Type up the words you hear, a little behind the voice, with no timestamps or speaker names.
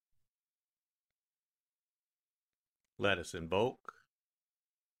Let us invoke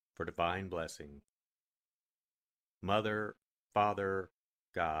for divine blessing. Mother, Father,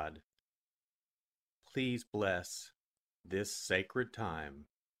 God, please bless this sacred time.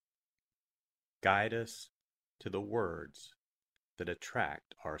 Guide us to the words that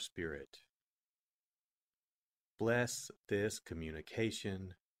attract our spirit. Bless this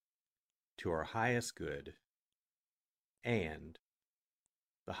communication to our highest good and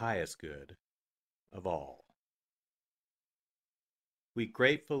the highest good of all. We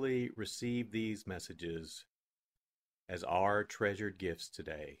gratefully receive these messages as our treasured gifts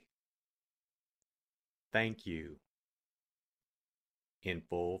today. Thank you in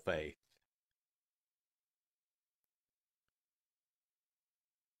full faith.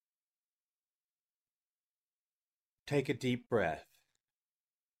 Take a deep breath.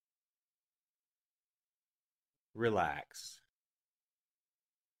 Relax.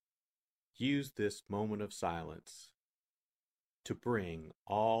 Use this moment of silence to bring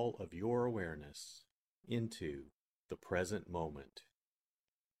all of your awareness into the present moment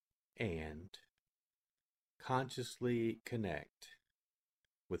and consciously connect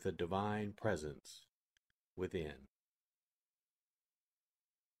with a divine presence within.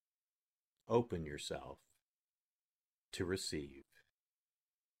 Open yourself to receive.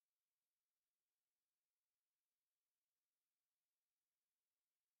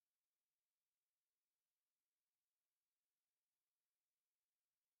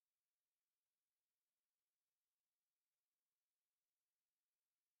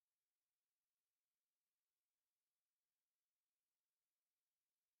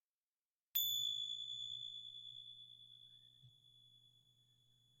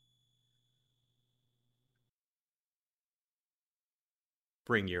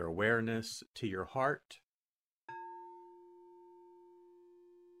 Bring your awareness to your heart.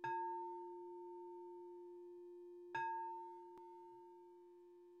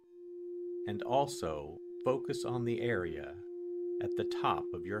 And also focus on the area at the top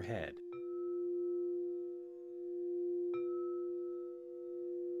of your head.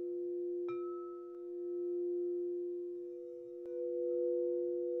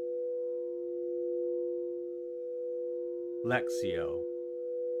 Lectio.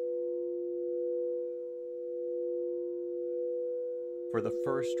 For the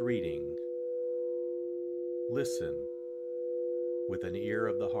first reading, listen with an ear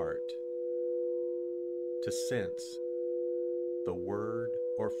of the heart to sense the word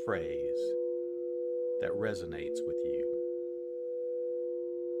or phrase that resonates with you.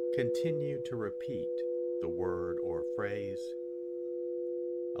 Continue to repeat the word or phrase.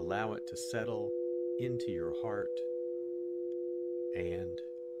 Allow it to settle into your heart and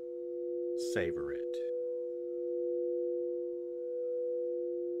savor it.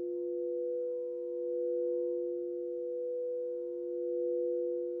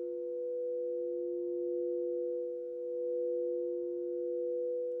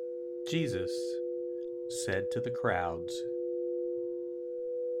 Jesus said to the crowds,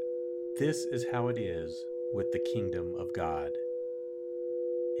 "This is how it is with the kingdom of God.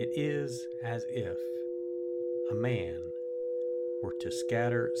 It is as if a man were to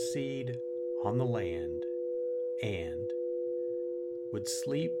scatter seed on the land and would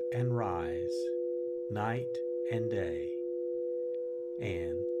sleep and rise night and day,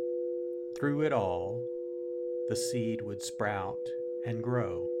 and through it all the seed would sprout and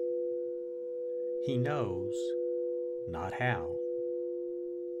grow. He knows not how.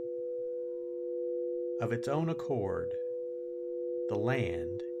 Of its own accord, the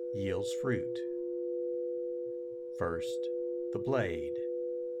land yields fruit. First the blade,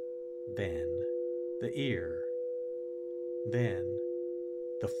 then the ear, then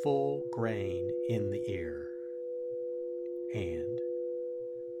the full grain in the ear. And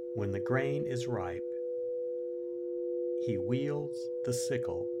when the grain is ripe, he wields the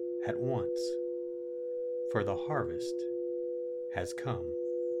sickle at once, for the harvest has come."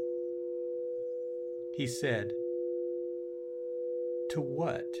 He said, "To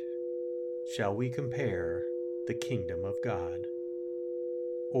what shall we compare the kingdom of God?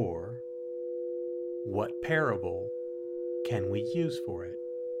 Or what parable can we use for it?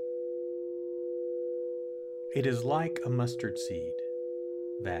 It is like a mustard seed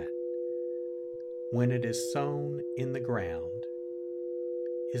that, when it is sown in the ground,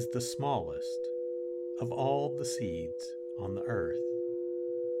 is the smallest of all the seeds on the earth.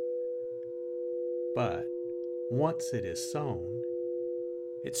 But once it is sown,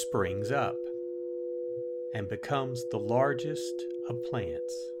 it springs up and becomes the largest of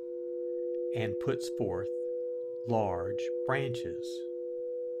plants and puts forth large branches,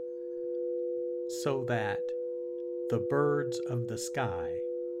 so that the birds of the sky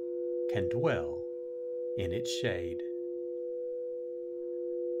can dwell in its shade.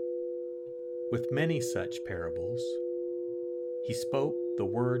 With many such parables, he spoke the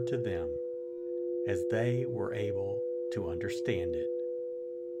word to them as they were able to understand it.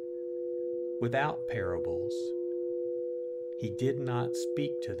 Without parables, he did not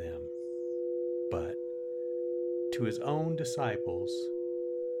speak to them, but to his own disciples,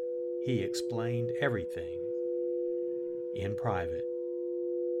 he explained everything in private.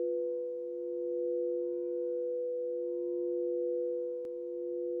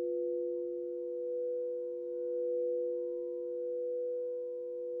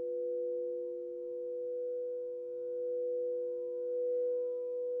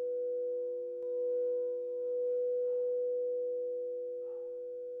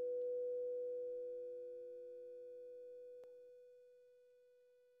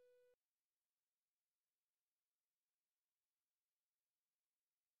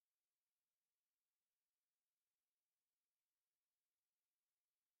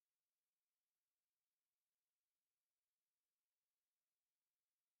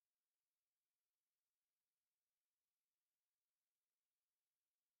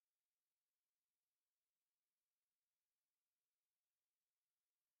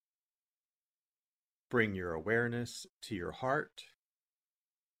 Bring your awareness to your heart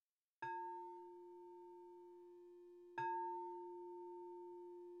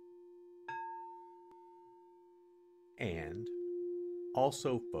and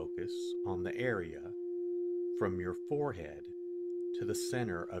also focus on the area from your forehead to the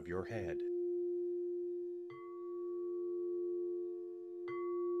center of your head.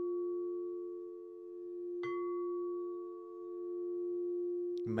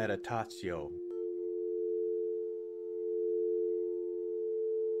 Meditatio.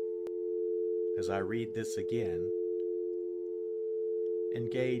 As I read this again,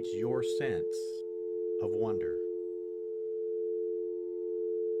 engage your sense of wonder.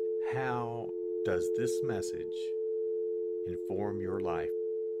 How does this message inform your life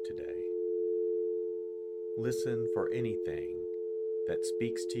today? Listen for anything that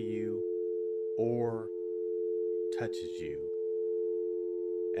speaks to you or touches you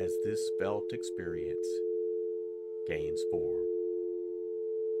as this felt experience gains form.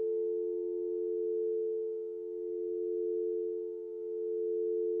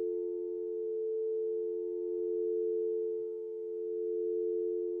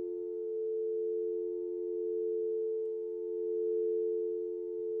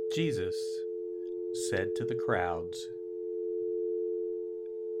 Jesus said to the crowds,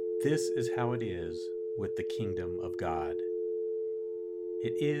 "This is how it is with the kingdom of God.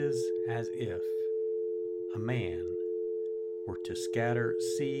 It is as if a man were to scatter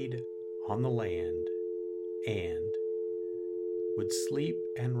seed on the land and would sleep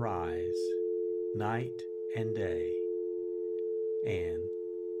and rise night and day, and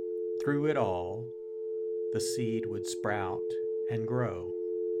through it all the seed would sprout and grow.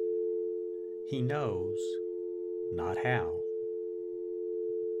 He knows not how.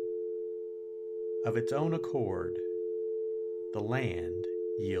 Of its own accord, the land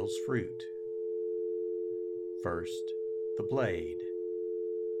yields fruit. First the blade,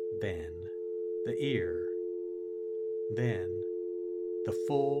 then the ear, then the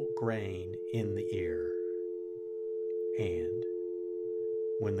full grain in the ear. And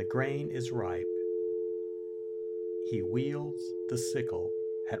when the grain is ripe, he wields the sickle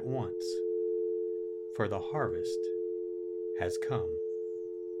at once, for the harvest has come."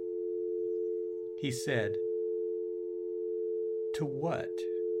 He said, "To what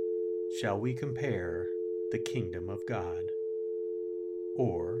shall we compare the kingdom of God?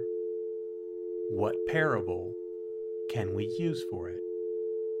 Or what parable can we use for it?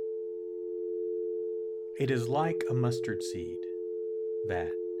 It is like a mustard seed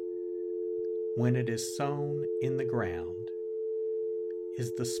that, when it is sown in the ground,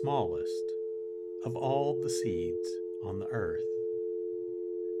 is the smallest of all the seeds on the earth.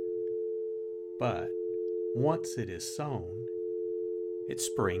 But once it is sown, it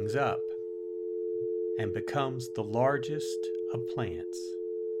springs up and becomes the largest of plants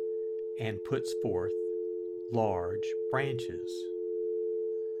and puts forth large branches,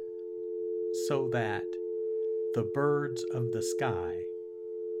 so that the birds of the sky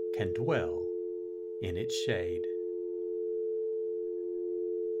can dwell in its shade."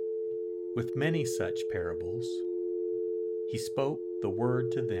 With many such parables, he spoke the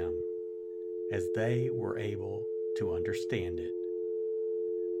word to them as they were able to understand it.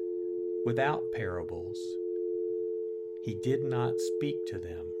 Without parables, he did not speak to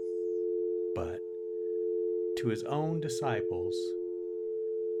them, but to his own disciples,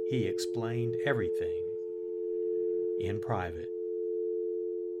 he explained everything in private.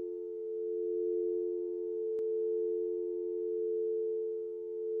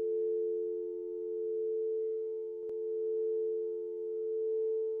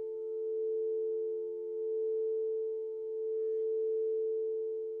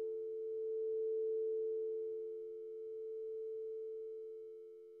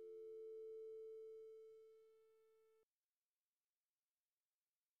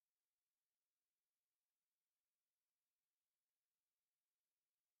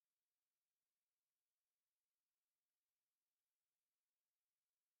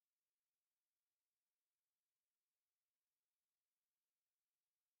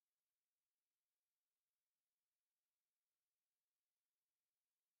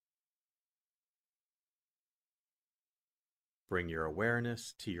 Bring your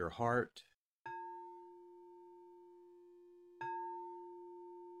awareness to your heart.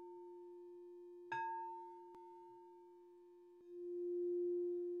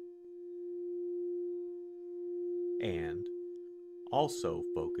 And also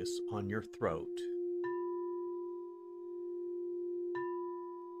focus on your throat.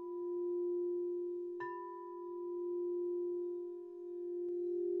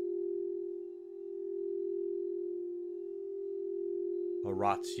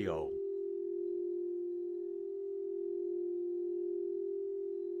 Oratio.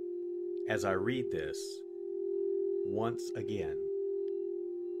 As I read this, once again,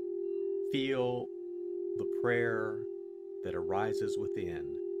 feel the prayer that arises within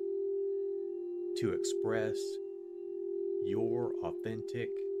to express your authentic,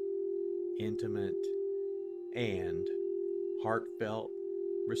 intimate, and heartfelt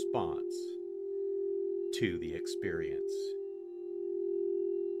response to the experience.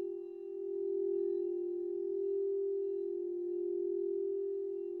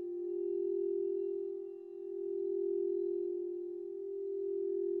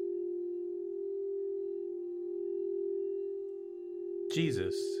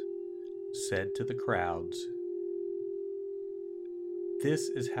 Jesus said to the crowds, "This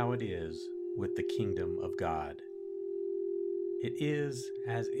is how it is with the kingdom of God. It is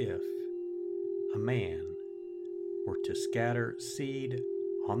as if a man were to scatter seed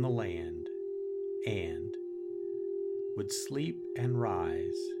on the land and would sleep and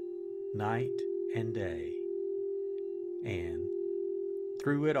rise night and day, and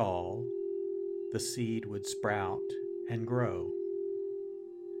through it all the seed would sprout and grow.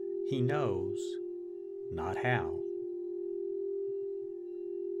 He knows not how.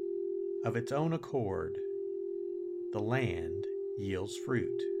 Of its own accord, the land yields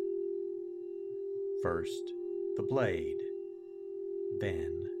fruit. First the blade,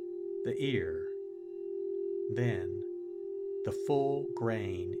 then the ear, then the full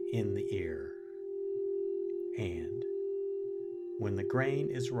grain in the ear. And when the grain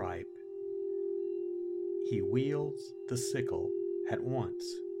is ripe, he wields the sickle at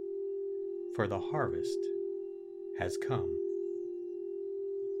once, for the harvest has come."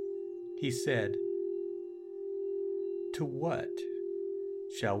 He said, "To what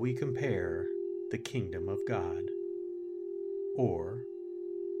shall we compare the kingdom of God? Or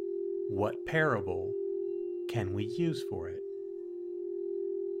what parable can we use for it?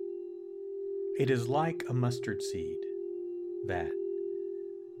 It is like a mustard seed that,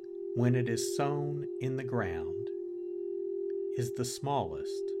 when it is sown in the ground, is the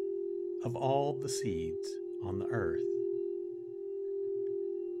smallest of all the seeds on the earth.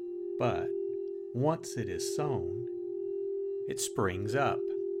 But once it is sown, it springs up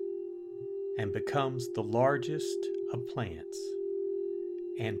and becomes the largest of plants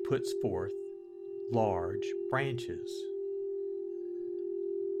and puts forth large branches,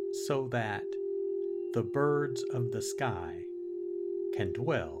 so that the birds of the sky can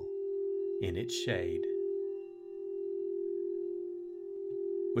dwell in its shade."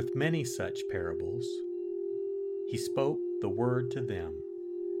 With many such parables, he spoke the word to them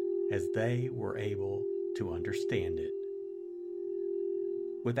as they were able to understand it.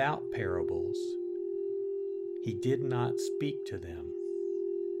 Without parables, he did not speak to them,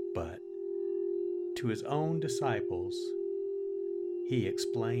 but to his own disciples, he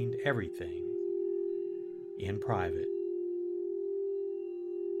explained everything in private.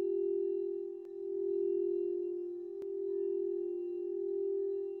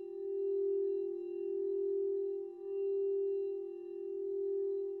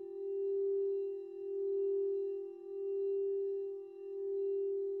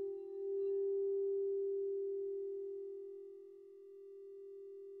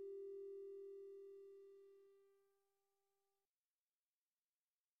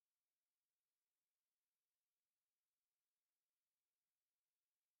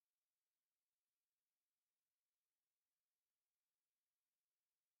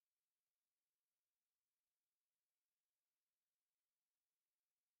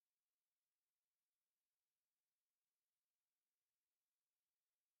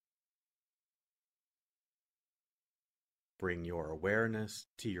 Bring your awareness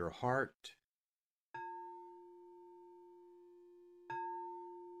to your heart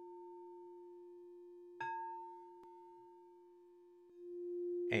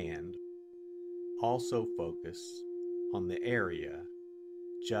and also focus on the area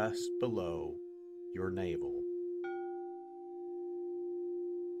just below your navel.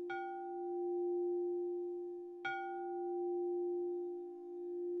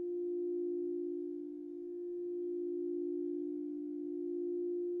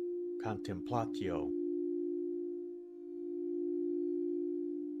 Contemplatio.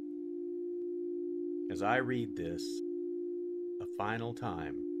 As I read this a final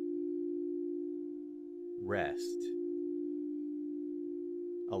time, rest.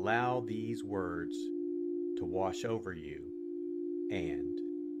 Allow these words to wash over you and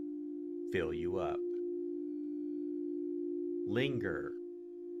fill you up. Linger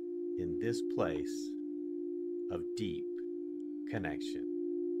in this place of deep connection.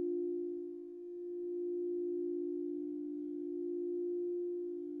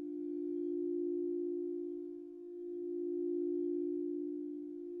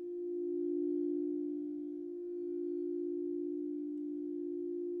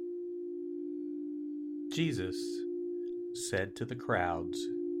 Jesus said to the crowds,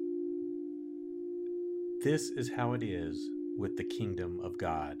 "This is how it is with the kingdom of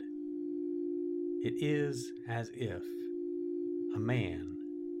God. It is as if a man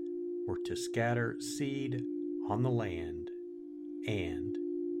were to scatter seed on the land and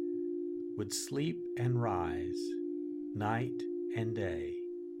would sleep and rise night and day,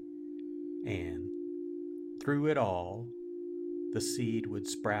 and through it all the seed would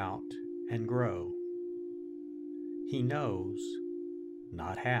sprout and grow. He knows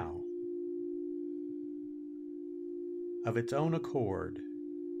not how. Of its own accord,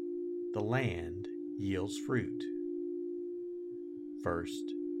 the land yields fruit.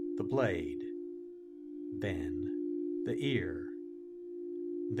 First the blade, then the ear,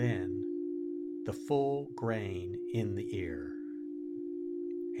 then the full grain in the ear.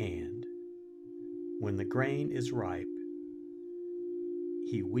 And when the grain is ripe,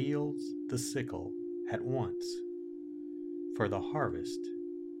 he wields the sickle at once, for the harvest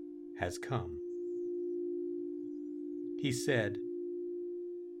has come." He said,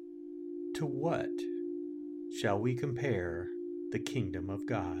 "To what shall we compare the kingdom of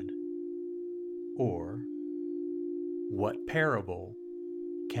God? Or what parable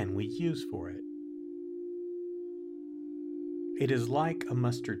can we use for it? It is like a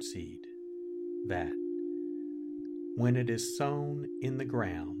mustard seed that, when it is sown in the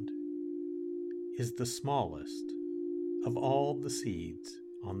ground, is the smallest of all the seeds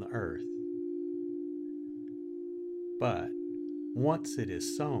on the earth. But once it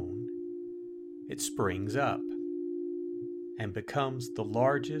is sown, it springs up and becomes the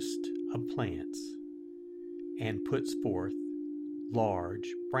largest of plants and puts forth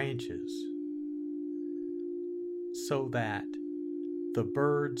large branches, so that the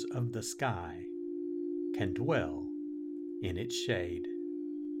birds of the sky can dwell in its shade."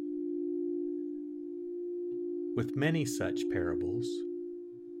 With many such parables,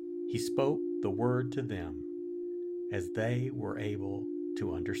 he spoke the word to them as they were able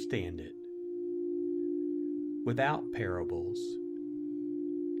to understand it. Without parables,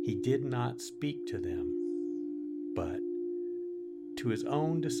 he did not speak to them, but to his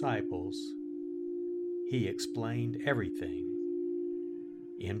own disciples he explained everything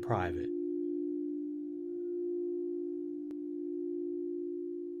in private.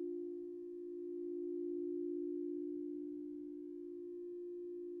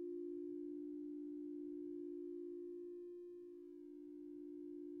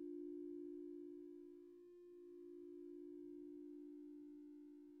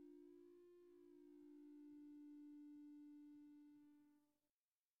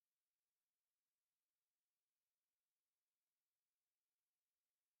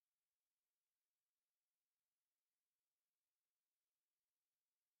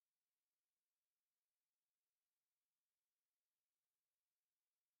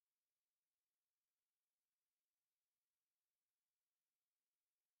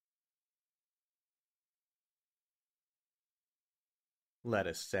 Let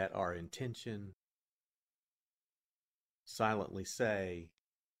us set our intention. Silently say,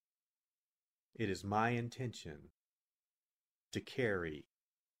 "It is my intention to carry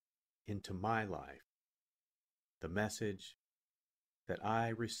into my life the message that I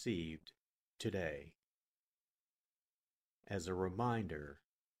received today as a reminder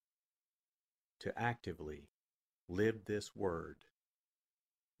to actively live this word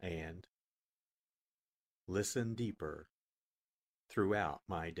and listen deeper throughout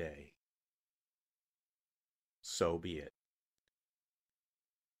my day. So be it.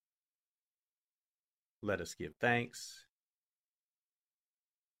 Let us give thanks.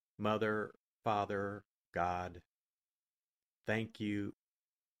 Mother, Father, God, thank you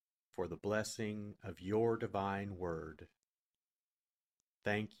for the blessing of your divine word.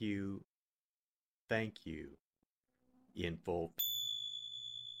 Thank you, in full.